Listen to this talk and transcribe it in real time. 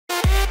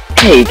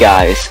Hey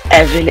guys,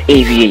 Evan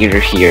Aviator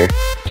here.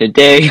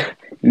 Today,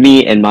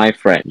 me and my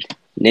friend,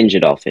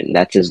 n1njadolphin,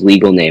 that's his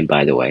legal name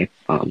by the way.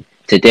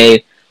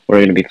 Today, we're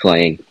going to be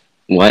playing...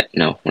 What?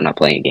 No, we're not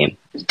playing a game.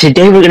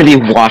 Today we're going to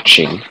be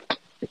watching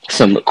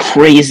some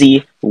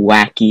crazy,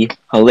 wacky,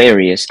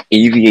 hilarious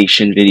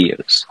aviation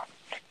videos.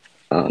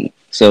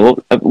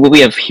 So what we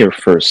have here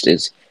first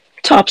is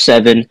top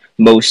 7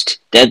 most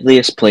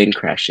deadliest plane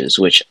crashes,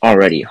 which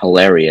already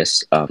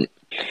hilarious.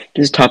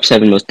 This is top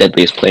 7 most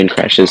deadliest plane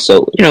crashes,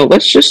 so,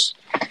 let's just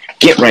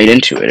get right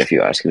into it, if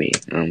you ask me.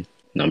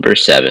 Number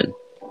 7.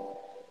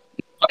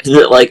 Is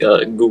it like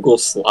a Google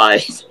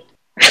slide?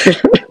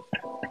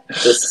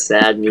 Just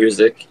sad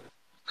music.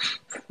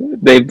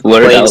 They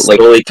blurred out, like...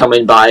 slowly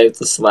coming by with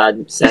the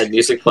sad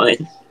music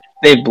playing.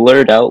 They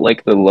blurred out,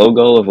 like, the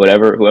logo of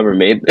whoever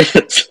made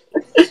this.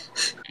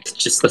 It's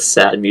just the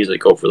sad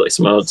music overlay.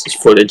 Some else's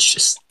footage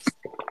just...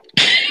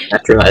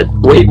 After that,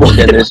 wait, what?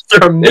 And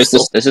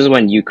this is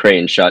when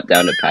Ukraine shot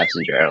down a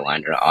passenger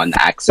airliner on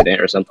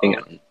accident or something.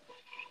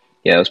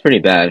 Yeah, it was pretty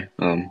bad.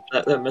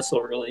 That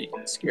missile really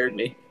scared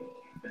me.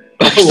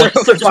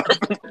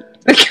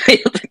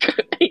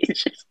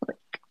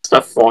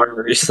 Stuff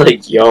farmer, just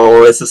like,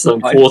 yo, this is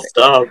some cool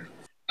stuff.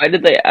 Why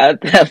did they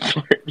add that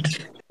part?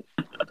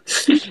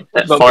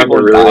 That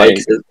farmer really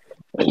likes it.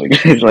 The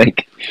guy's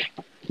like,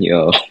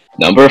 yo,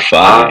 number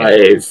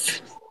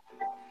 5.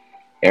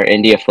 Air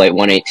India Flight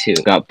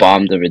 182 got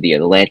bombed over the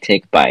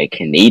Atlantic by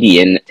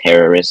Canadian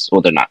terrorists.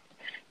 Well, they're not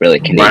really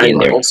Canadian.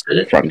 They're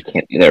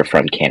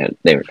from Canada.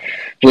 They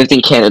lived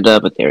in Canada,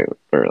 but they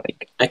were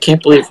like... I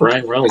can't believe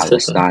Ryan Reynolds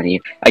did that.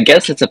 I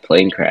guess it's a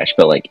plane crash,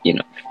 but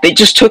they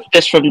just took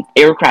this from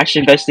air crash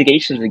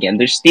investigations again.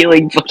 They're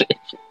stealing footage.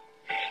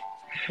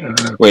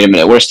 Wait a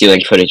minute, we're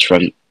stealing footage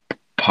from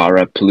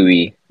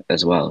Parapluie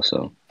as well,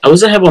 so... How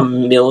does it have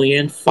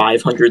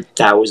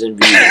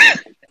 1,500,000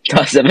 views?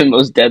 Top 7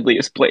 most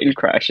deadliest plane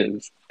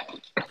crashes.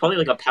 Probably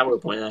like a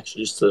PowerPoint,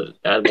 actually, just to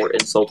add more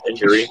insult to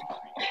injury.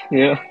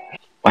 Yeah.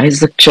 Why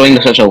is it showing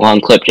such a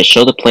long clip? Just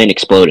show the plane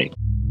exploding.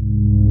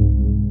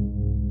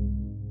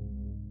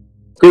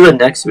 Go to the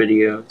next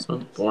video. It's so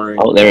boring.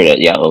 Oh, there it is.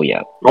 Yeah, oh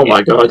yeah. Oh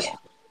my god.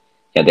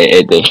 Yeah,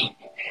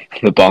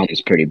 the bomb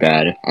is pretty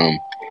bad.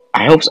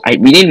 We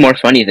need more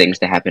funny things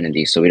to happen in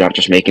these, so we're not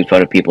just making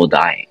fun of people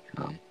dying.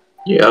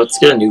 Yeah, let's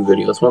get a new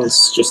video. This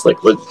one's just like,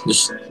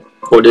 just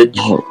footage.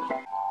 Oh.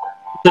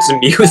 This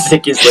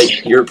music is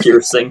like ear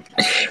piercing.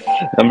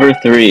 Number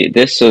 3.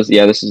 This is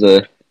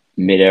a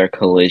mid-air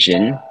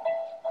collision.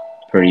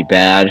 Pretty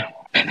bad.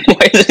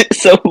 Why is it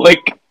so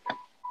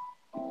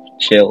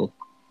chill?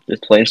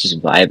 This plane's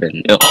just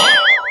vibing.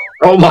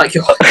 Oh my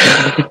god.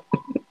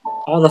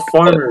 Oh, the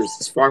farmers.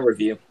 It's farm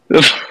review.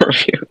 The farm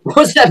review. What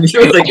was that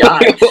view of the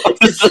guy?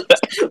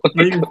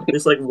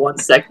 Just like 1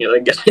 second, the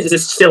guy's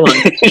just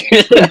chilling.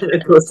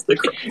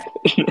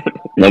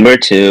 Number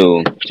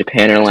 2.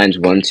 Japan Airlines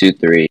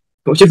 123.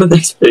 Go to the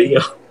next video.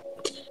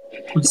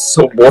 It's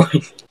so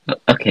boring.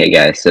 Okay,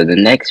 guys, so the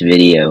next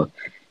video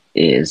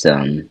is,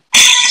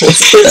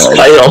 what's his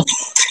title?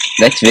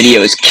 Next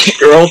video is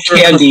Girl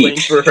Candy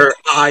for her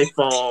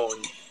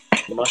iPhone.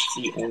 Must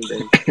see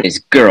ending. Is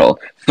girl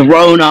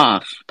thrown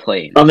off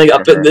plane. I'm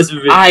up in this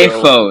video.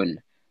 iPhone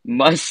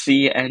must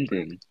see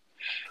ending.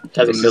 It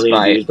has 1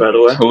 million views, by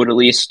the way.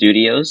 Totally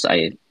Studios.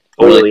 I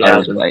really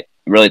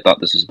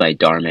thought this was by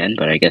Darman,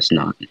 but I guess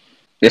not.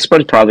 This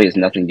one probably has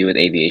nothing to do with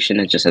aviation.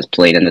 It just has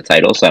plane in the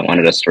title, so I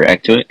wanted us to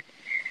react to it.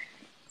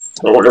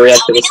 I want to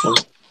react to this one.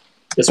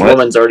 This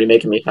woman's already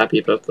making me happy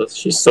about this.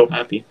 She's so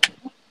happy.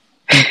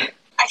 I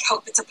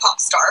hope it's a pop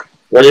star.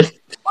 What is?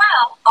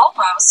 Well,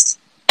 almost.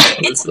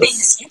 It's a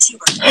famous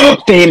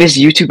YouTuber. Famous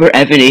YouTuber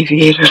Evan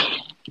Aviator.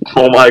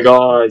 Oh my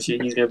god,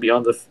 he's gonna be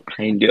on the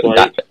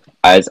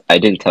I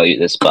didn't tell you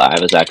this, but I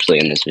was actually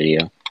in this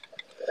video.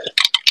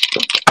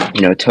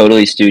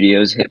 Totally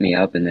Studios hit me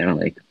up, and they're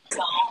like...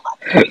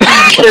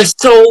 They're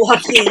so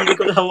lucky to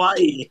go to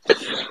Hawaii.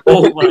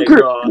 Oh my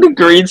god. The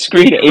green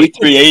screen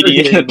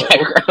A380 in the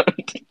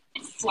background.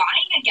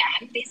 Flying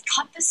again. They've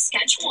cut the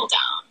schedule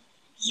down.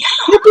 Yeah.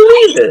 I can't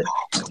believe it.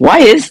 Why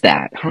is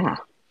that? Huh?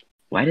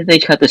 Why did they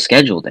cut the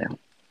schedule down?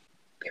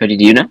 Cody,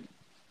 do you know?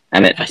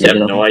 I have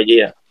no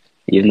idea.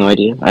 You have no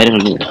idea? I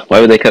don't know. Why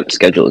would they cut the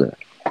schedule down?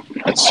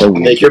 That's so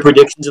weird. Make your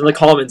predictions in the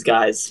comments,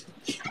 guys.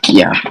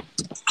 Yeah. I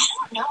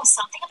don't know.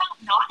 Something about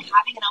not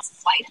having enough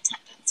flight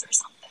attendants or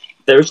something.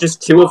 There's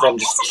just 2 of them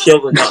just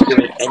chilling, not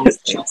doing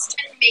anything. And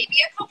maybe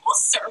a couple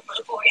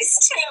surfer boys,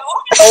 too.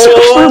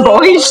 Surfer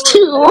boys,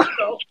 too!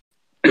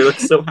 They look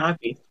so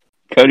happy.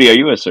 Cody, are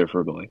you a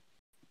surfer boy?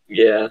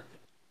 Yeah.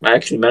 I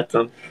actually met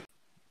them.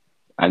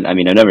 I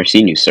mean, I've never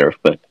seen you surf,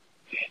 but...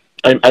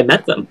 I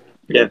met them,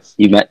 yes.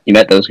 You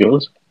met those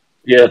girls?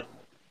 Yeah.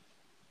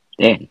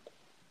 Damn.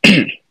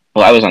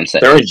 Well, I was on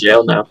set. They're in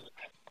jail now.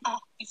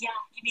 Yeah,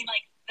 you mean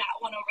like that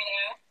one over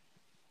there?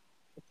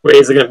 Wait,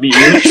 is it gonna be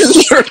you?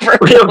 Surfer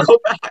Wait, I'll go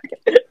back.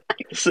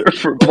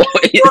 Surfer boy.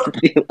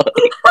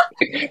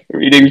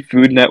 Reading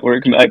Food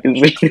Network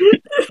magazine.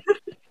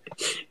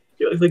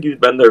 You look like you've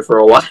been there for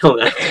a while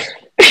now.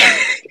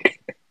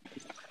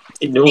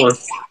 Hey, no one.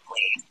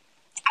 Exactly.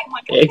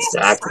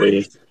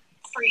 Exactly.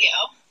 For you.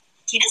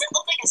 He doesn't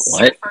look like a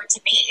What? surfer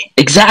to me.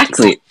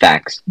 Exactly.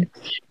 Facts.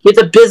 He's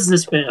a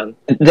businessman.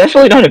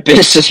 Definitely not a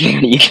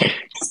businessman either.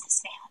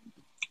 Businessman.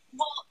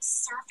 Well,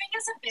 surfing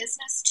is a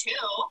business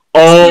too.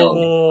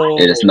 Oh.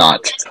 It is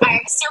not. And I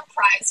have a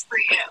surprise for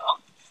you.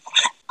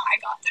 I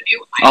got the new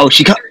iPhone Oh,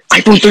 she got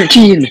 13. iPhone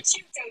 13! Did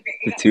you, David?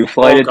 The two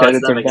flight Oh, God,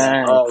 attendants that are makes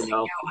back. sense. Oh, I no.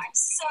 know. I'm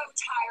so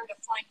tired of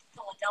flying to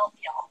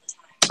Philadelphia all the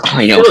time. I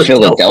know,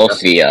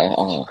 Philadelphia.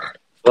 Oh.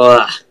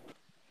 Ugh.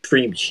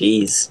 Cream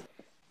cheese.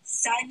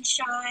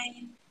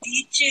 Sunshine,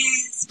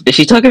 beaches. Is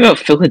she talking about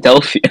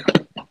Philadelphia?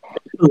 I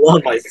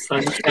love my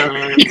sunshine,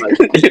 my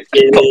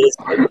beaches,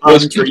 my palm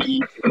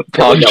trees.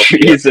 Palm Philadelphia.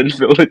 trees in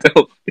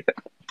Philadelphia.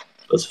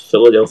 Those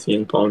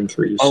Philadelphian palm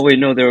trees. Oh wait,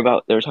 no, they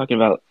were talking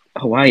about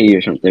Hawaii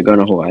or something. They're going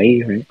to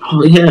Hawaii, right?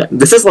 Oh, yeah.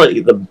 This is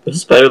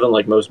better than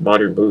like most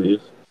modern movies.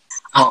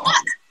 Oh, look,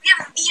 we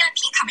have a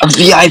VIP A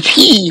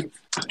coming. VIP!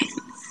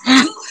 Who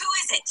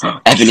is it?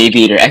 Evan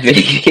Aviator, Evan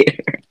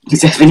Aviator.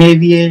 He's an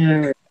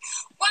aviator.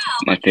 Wow.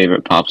 My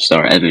favorite pop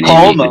star, Evan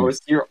Aviator.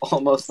 Almost. You're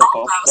almost a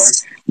pop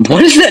Almost.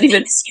 What is that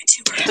even? Famous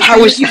YouTuber.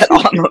 How is that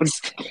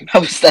almost?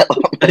 How is that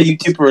almost? A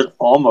YouTuber is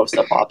almost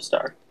a pop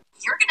star.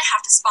 You're gonna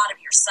have to spot him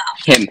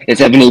yourself. Him.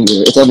 It's Evan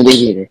Aviator. It's Evan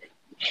Aviator.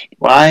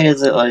 Why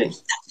is it like...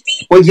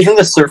 Be- Wait, you think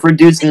the surfer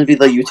dude's gonna be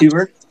the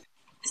YouTuber?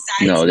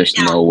 Besides, No, there's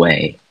no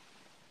way.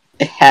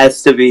 It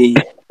has to be...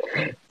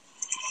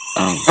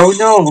 Oh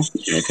no!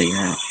 Should I figure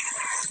out?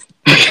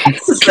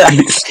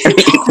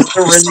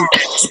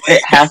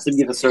 It has to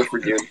be the surfer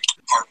dude.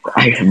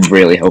 I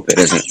really hope it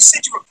isn't. You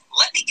said you were.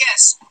 Let me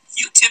guess.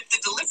 You tipped the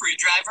delivery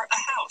driver a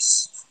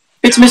house.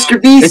 It's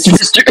Mr. Beast!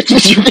 It's Mr.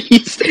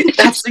 Beast!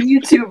 That's the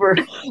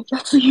YouTuber!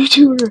 That's the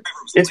YouTuber!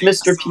 It's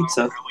Mr.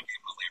 Pizza.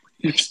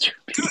 Mr.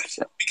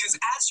 Pizza. Because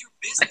as your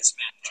business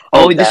manager,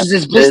 Oh, this that's is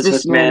his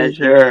business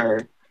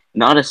manager.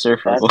 Not a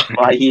surfer That's boy.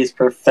 why he's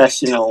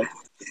professional.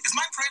 is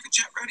my private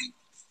jet ready?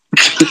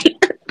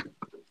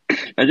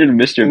 Imagine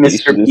Mr.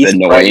 Beast Mr. was Beast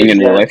annoying private in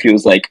real jet. life. He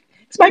was like,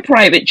 "Is my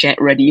private jet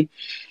ready?"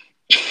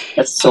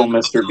 That's so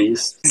Mr.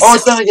 Beast. Oh,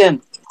 it's done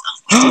again!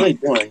 What are they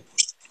doing?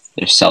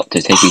 They're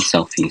taking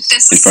selfies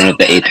This in is front so of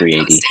the bad, I'm A380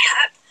 posting it.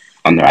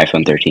 on their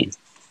iPhone 13.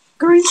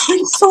 Green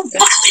screen's so bad.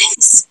 Look who it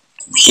is.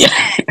 Leave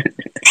Yeah. it.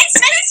 It's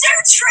Mr.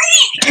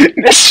 Tree.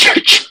 Mr.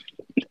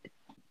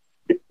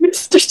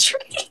 Mr.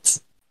 Treat!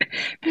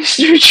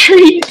 Mr.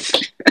 Treat.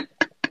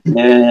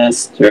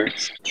 Mr.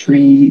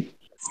 Treat.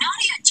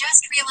 Nadia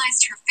just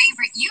realized her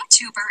favorite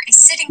YouTuber is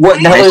sitting What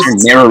right now Nice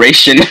is-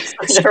 narration.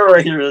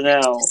 Narrator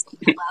now. Hello?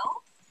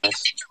 Take a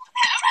picture with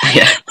him?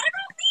 Yeah. What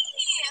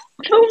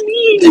about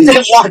me? He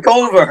didn't walk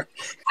over.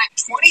 I'm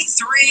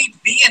 23,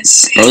 B and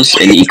C. Those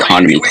in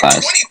economy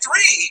class.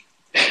 23.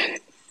 23?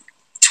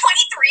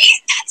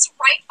 That's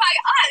right by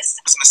us.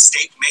 Was a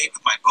mistake made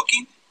with my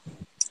booking?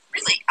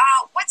 Really?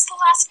 What's the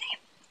last name?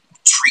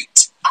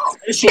 Treat. Oh, How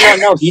does she not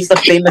know? He's the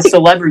famous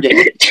celebrity.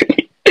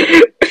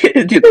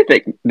 Do they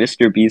think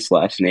Mr. Beast's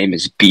last name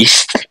is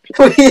Beast?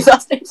 His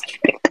last name's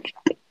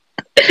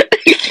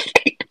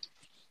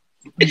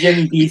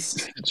Jimmy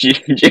Beast.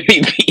 Jimmy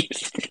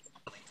Beast. Hey,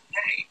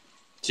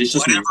 She's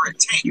just whatever it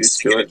takes used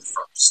to to get it. it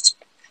first.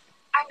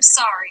 I'm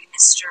sorry,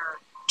 Mr.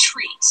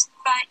 Treat,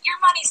 but your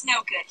money's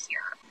no good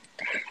here.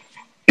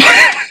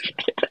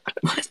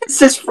 It's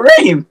his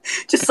frame.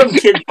 Just some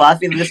kid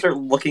laughing and just start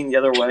looking the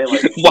other way.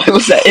 Like, Why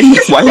was that in the...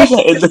 I can't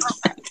believe I'd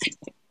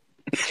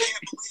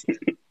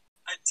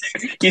take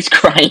it. He's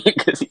crying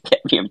because he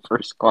can't be in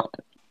first class.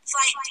 Flight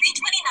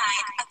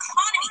 329,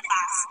 economy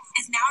class,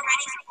 is now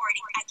ready for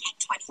boarding at gate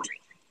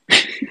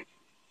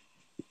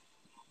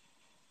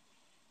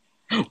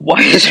 23.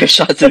 Why is there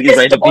shots of these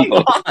random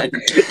people?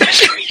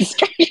 That's why he's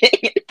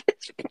crying.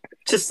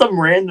 just some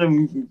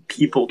random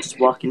people just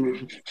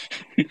walking.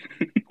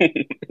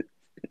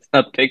 It's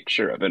a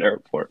picture of an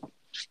airport.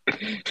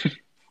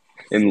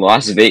 In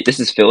Las Vegas.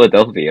 This is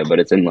Philadelphia, but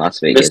it's in Las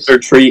Vegas. Mr.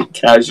 Treat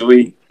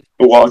casually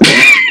walking.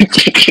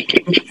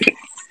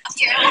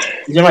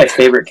 These are my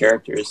favorite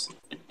characters,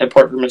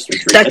 apart from Mr.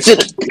 Treat. That's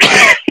it.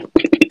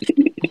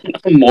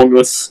 Among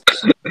Us.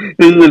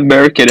 This is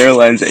American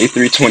Airlines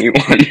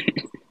A321.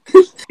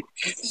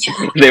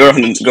 Yeah. They were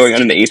going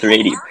on an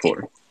A380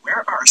 before.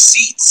 Where are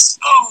seats?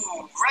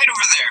 Oh, right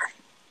over there.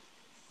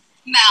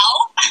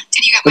 Mel,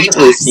 did you get my Doesn't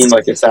really text? seem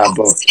like it's that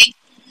book. Sitting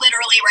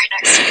literally right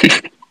next to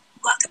me.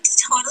 Welcome to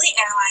Totally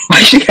Airlines. Why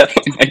should you have a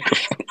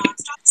microphone?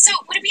 So,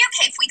 would it be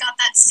okay if we got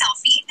that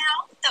selfie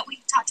now that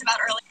we talked about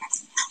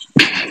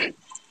earlier?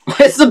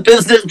 It's a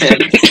businessman.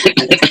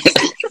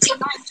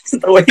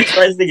 The way he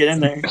tries to get in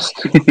there.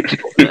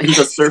 He's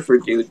a surfer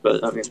dude,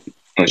 but I mean.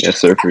 Oh yeah,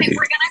 surfer Okay, dude.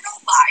 we're gonna go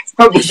live.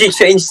 How did she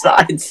change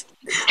sides?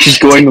 She's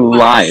going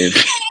live.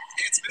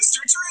 It's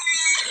Mr.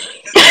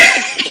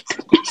 Tree.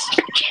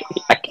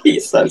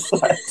 He's so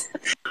sad.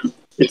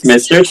 It's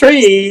Mr.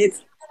 Treat. You're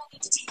gonna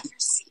need to take your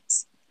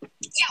seats.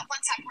 Yeah, one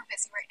sec, we're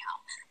busy right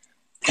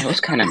now. That was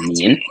kind of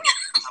mean.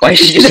 Why is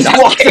she just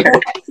not walk care?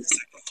 away.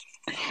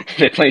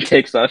 The plane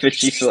takes off and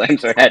she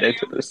slams her head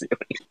into the ceiling.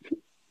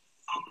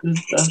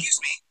 Excuse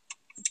me.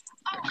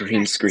 Oh,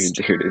 green screen,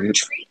 dude.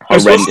 It's I'm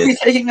supposed to be horrendous.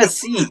 taking a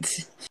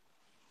seat.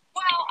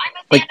 Well, I'm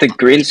a Like, the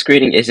green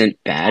screening isn't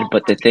bad,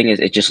 but the thing is,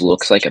 it just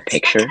looks like a What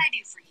picture. can I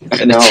do for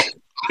you? And No. it's-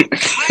 I'm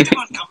kind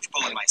of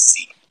uncomfortable in my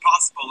seat.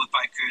 Possible if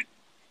I could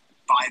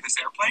buy this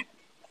airplane?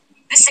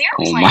 This Oh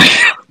airplane my.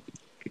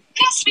 it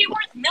has to be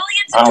worth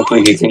millions I of don't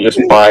think you dollars. can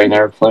just buy an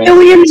airplane.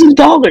 Millions of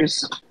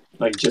dollars!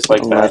 Like, just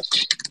like How that.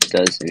 much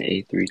does an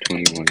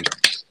A321?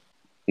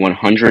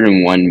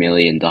 $101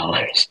 million.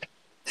 That's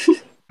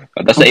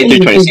the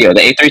A320ceo.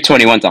 The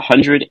A321's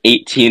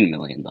 $118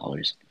 million.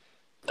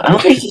 I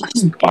don't think you can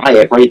just buy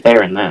it right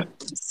there and then.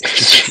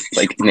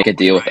 Like, make a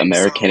deal with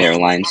American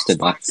Airlines to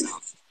buy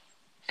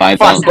 $5.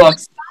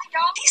 $5.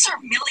 These are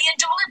 $1 million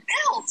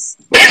bills.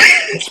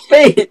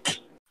 Fake!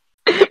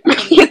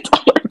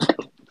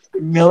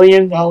 $1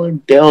 million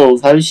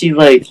bills. How does she,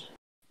 like,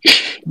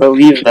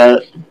 believe that?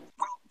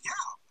 Well, yeah,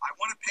 I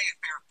want to pay a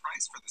fair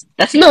price for this.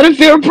 That's not a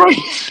fair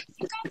price.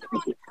 You got the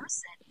wrong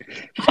person.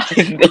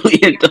 $5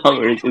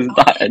 million is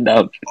not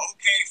enough.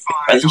 Okay,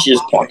 fine. I think she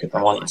just pocket the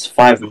money. It's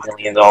 $5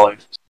 million. I know.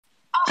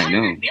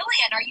 100 million?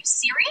 Are you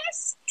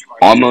serious?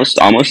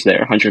 Almost there.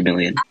 100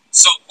 million.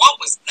 So what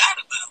was that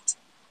about?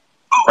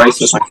 Oh, Bryce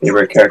was my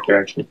favorite character,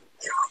 actually.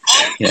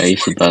 Yeah,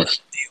 he's the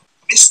best.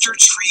 Mr.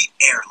 Tree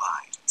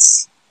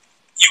Airlines.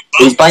 You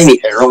He's both buying the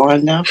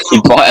airline now?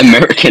 He bought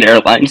American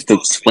Airlines, the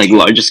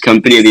largest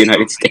company in the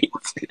United States.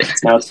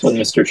 Now it's with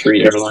Mr.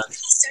 Tree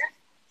Airlines. Sir,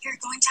 you're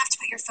going to have to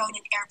put your phone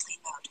in airplane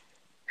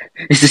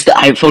mode. Is this the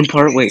iPhone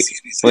part? Wait,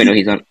 no,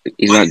 he's not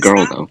a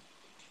girl though.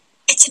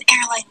 It's an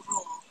airline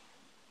rule.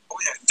 Oh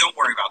yeah, don't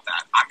worry about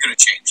that. I'm gonna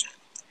change it.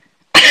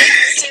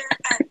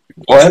 Sir,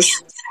 What?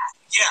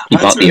 Yeah, He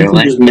bought the You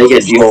airline. just make a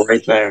deal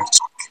right there.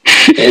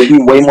 It'd be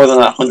way more than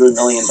 $100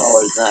 million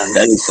then.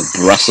 That is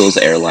a Brussels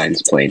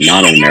Airlines plane,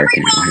 not an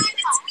American airline.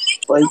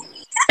 Like,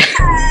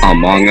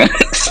 Among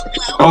Us.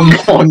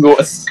 Among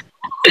Us.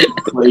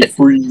 Play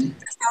free.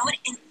 phone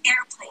in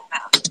airplane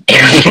mode.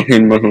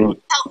 Airplane mode.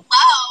 Hello,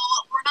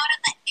 we're not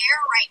in the air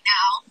right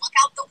now. Look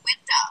out the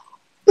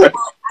window.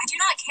 Well, I do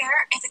not care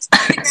if it's on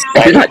the ground.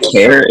 I do not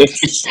care if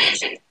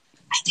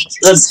I think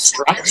you're just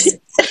Distraction.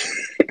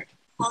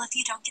 Well, if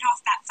you don't get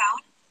off that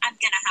phone, I'm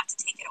gonna have to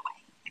take it away.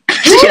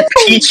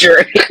 a teacher.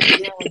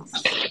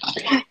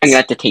 I'm gonna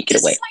have to take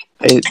it away.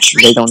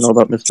 They don't know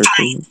about Mr.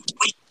 Tree.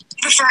 Would you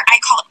prefer I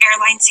call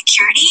airline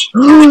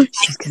security?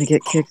 She's gonna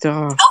get kicked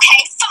off.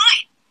 Okay,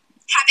 fine.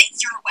 Have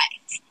it your way.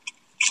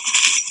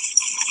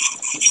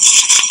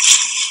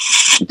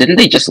 Didn't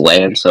they just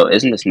land? So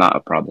isn't this not a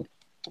problem?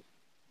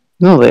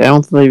 No, I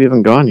don't think they've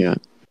even gone yet.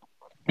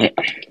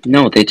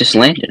 No, they just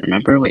landed.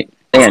 Remember? Wait,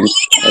 and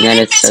then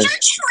it says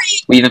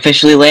Tree. we've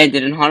officially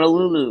landed in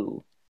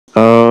Honolulu.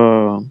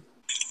 Oh.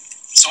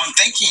 So I'm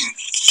thinking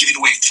giving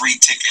away free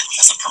tickets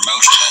as a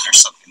promotion or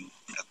something.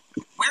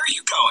 Where are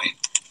you going?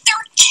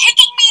 They're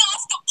kicking me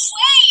off the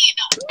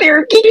plane.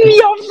 They're getting me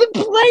off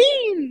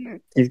the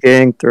plane. She's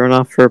getting thrown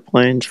off her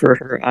planes for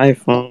her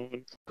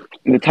iPhone.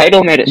 The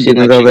title made it seem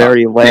Even like though she they got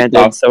already kicked landed,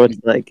 off. so it's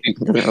like, it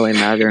doesn't really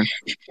matter.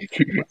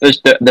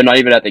 They're not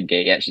even at the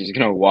gate yet. She's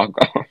gonna walk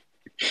off.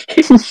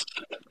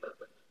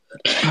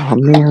 Oh,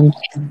 man.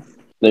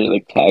 They're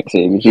like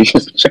taxiing. She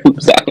just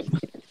jumps out.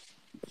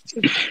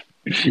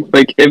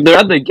 Like if they're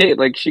at the gate,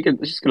 like she's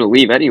gonna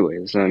leave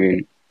anyways. I mean,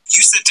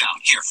 You sit down.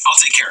 Here, I'll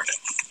take care of it.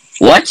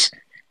 what?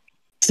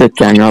 Sit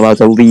down, you're allowed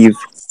to leave.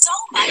 So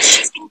much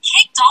she's been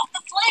kicked off the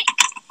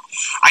plane.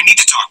 I need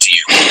to talk to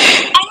you.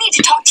 I need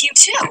to talk to you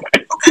too.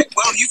 Okay,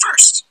 well, you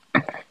first.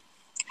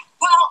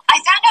 Well, I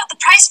found out the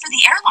price for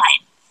the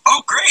airline.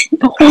 Oh, great.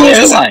 The whole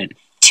airline.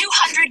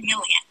 200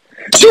 million.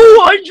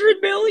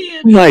 200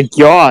 million Oh my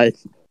god.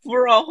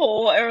 for a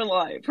whole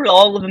airline for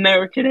all of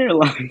American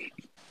Airlines.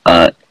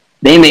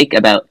 They make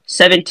about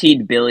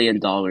 $17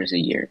 billion a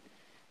year.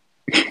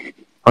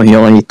 Oh, you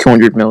only need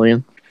 200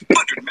 million?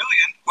 100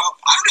 million? Well,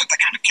 I don't have that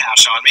kind of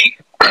cash on me.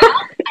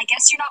 Well, I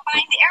guess you're not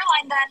buying the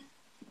airline then.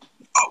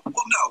 Oh,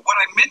 well, no. What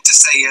I meant to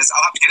say is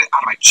I'll have to get it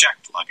out of my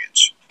checked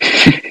luggage.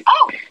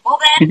 Oh, well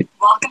then,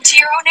 welcome to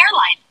your own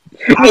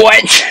airline.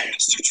 What?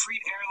 Mr.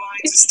 Treat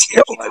Airlines is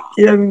taking off.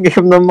 Give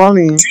him the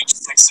money. Treat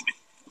just texted me.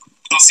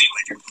 I'll see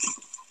you later.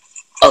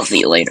 I'll see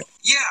you later.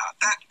 Yeah,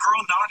 that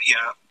girl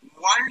Nadia.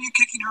 Why are you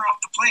kicking her off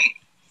the plane?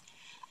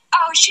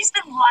 Oh, she's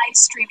been live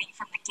streaming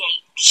from the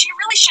gate. She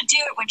really should do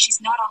it when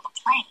she's not on the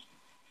plane.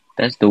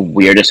 That's the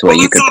weirdest way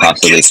you that's could not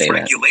possibly against say that.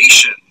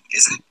 regulation,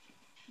 is it?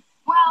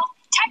 Well,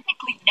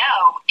 technically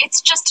no.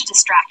 It's just a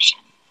distraction.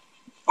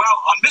 Well,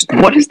 on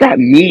Mr. What does that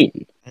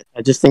mean?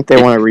 I just think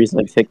they want a reason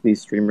to kick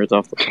these streamers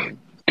off the plane.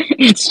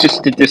 It's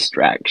just a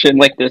distraction.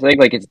 Like they're saying,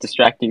 like it's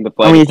distracting the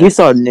plane. I mean, if you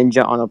saw a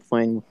ninja on a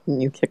plane,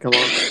 wouldn't you kick him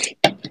off?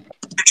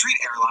 Treat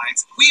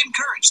Airlines, we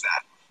encourage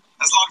that,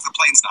 as long as the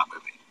plane's not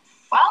moving.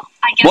 Well,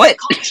 I guess What? I'll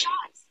call the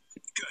shots.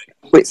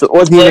 Good. Wait, so it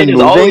wasn't Plane even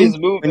is always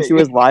moving moving. when she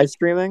was live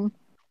streaming?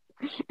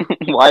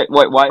 Why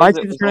Why is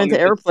did it she as turn long into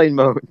as airplane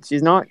mode?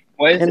 She's not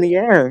why is in it, the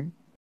air.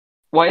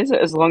 why is it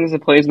as long as the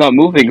plane's not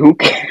moving? Who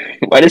cares?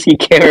 Why does he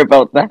care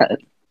about that?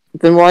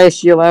 Then why is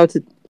she allowed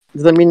to...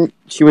 Does that mean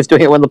she was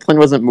doing it when the plane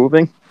wasn't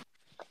moving?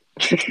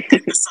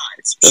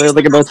 Besides, They're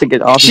like about to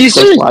get off. She's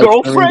and his start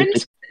live streaming.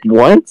 girlfriend?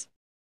 What?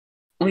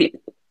 Wait,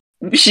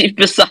 she's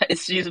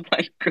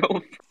my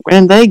girlfriend.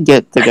 When they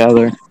get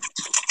together, What?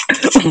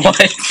 So what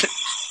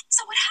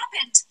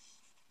happened?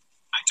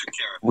 I took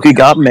care of it. we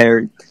got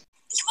married.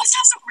 You must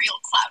have some real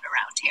clout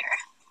around here.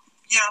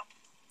 Yeah,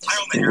 I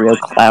own the Real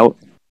airline. clout.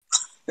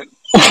 Let's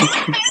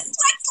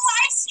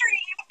live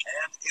stream.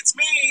 And it's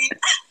me.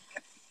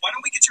 Why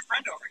don't we get your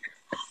friend over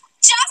here?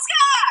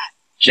 Jessica!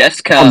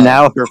 Jessica. Oh,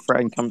 now her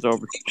friend comes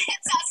over. It's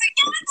us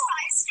again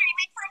live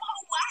streaming from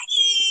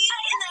Hawaii.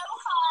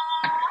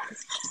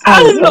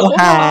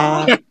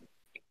 Aloha! Aloha.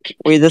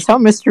 Wait, this how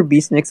Mr.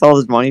 Beast makes all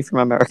his money from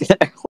American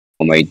Airlines?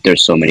 Oh my,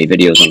 there's so many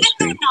videos on Even the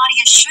though screen.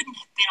 Nadia shouldn't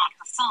have been on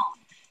her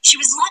phone, she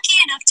was lucky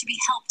enough to be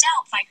helped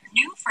out by her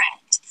new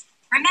friend.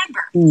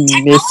 Remember,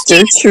 technology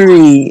Mr. is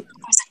Tree.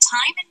 there's a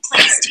time and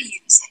place to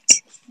use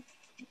it.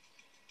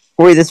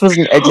 Wait, this was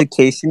an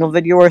educational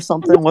video or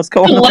something? What's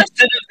going on?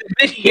 Lesson of the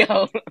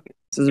video.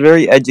 This is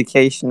very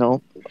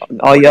educational.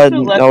 All you What is gotta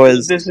the lesson know of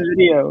is this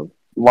video.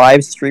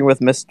 live stream with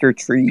Mr.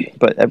 Tree,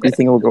 but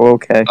everything will go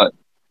okay. So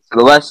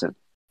the lesson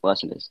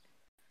is,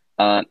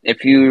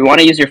 if you want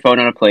to use your phone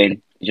on a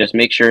plane, just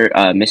make sure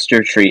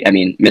Mr. Tree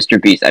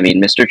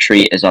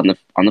is on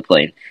the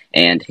plane,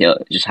 and he'll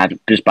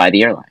just buy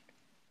the airline.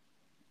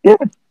 Yeah.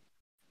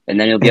 And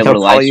then you'll be And able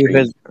to he'll call live you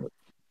stream.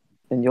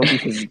 and you'll be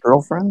his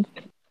girlfriend?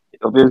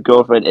 You'll be his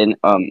girlfriend, and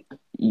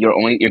you're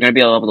gonna be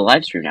able to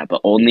live stream now,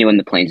 but only when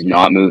the plane's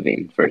not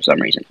moving for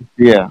some reason.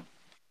 Yeah.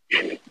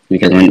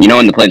 Because when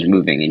the plane's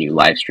moving and you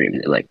live stream,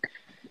 it, like,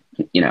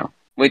 you know.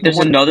 Wait, there's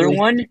another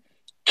one.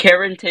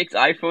 Karen takes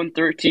iPhone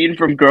 13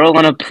 from girl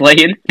on a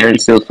plane. Karen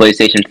steals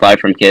PlayStation 5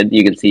 from kid.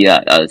 You can see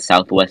a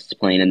Southwest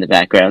plane in the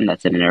background.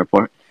 That's in an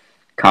airport.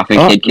 Coughing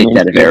kid kicked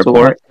out of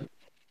airport.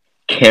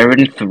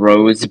 Karen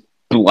throws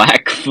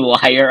black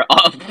flyer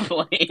off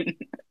plane.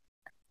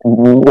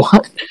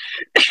 What?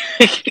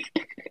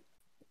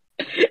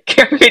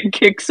 Karen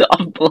kicks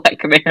off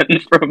black man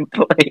from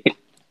plane.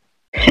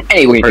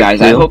 Anyway, guys,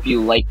 I hope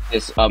you liked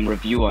this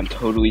review on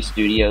Totally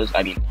Studios.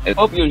 I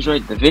hope you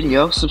enjoyed the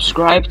video.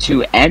 Subscribe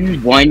to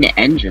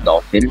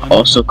n1njadolphin,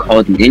 also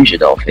called Ninja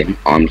Dolphin.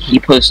 He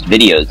posts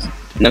videos.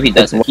 No, he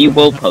doesn't. He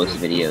will post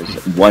videos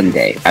one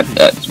day,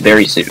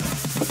 very soon.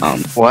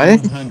 What?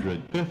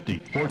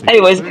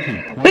 Anyways,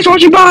 thanks for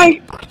watching.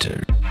 Bye.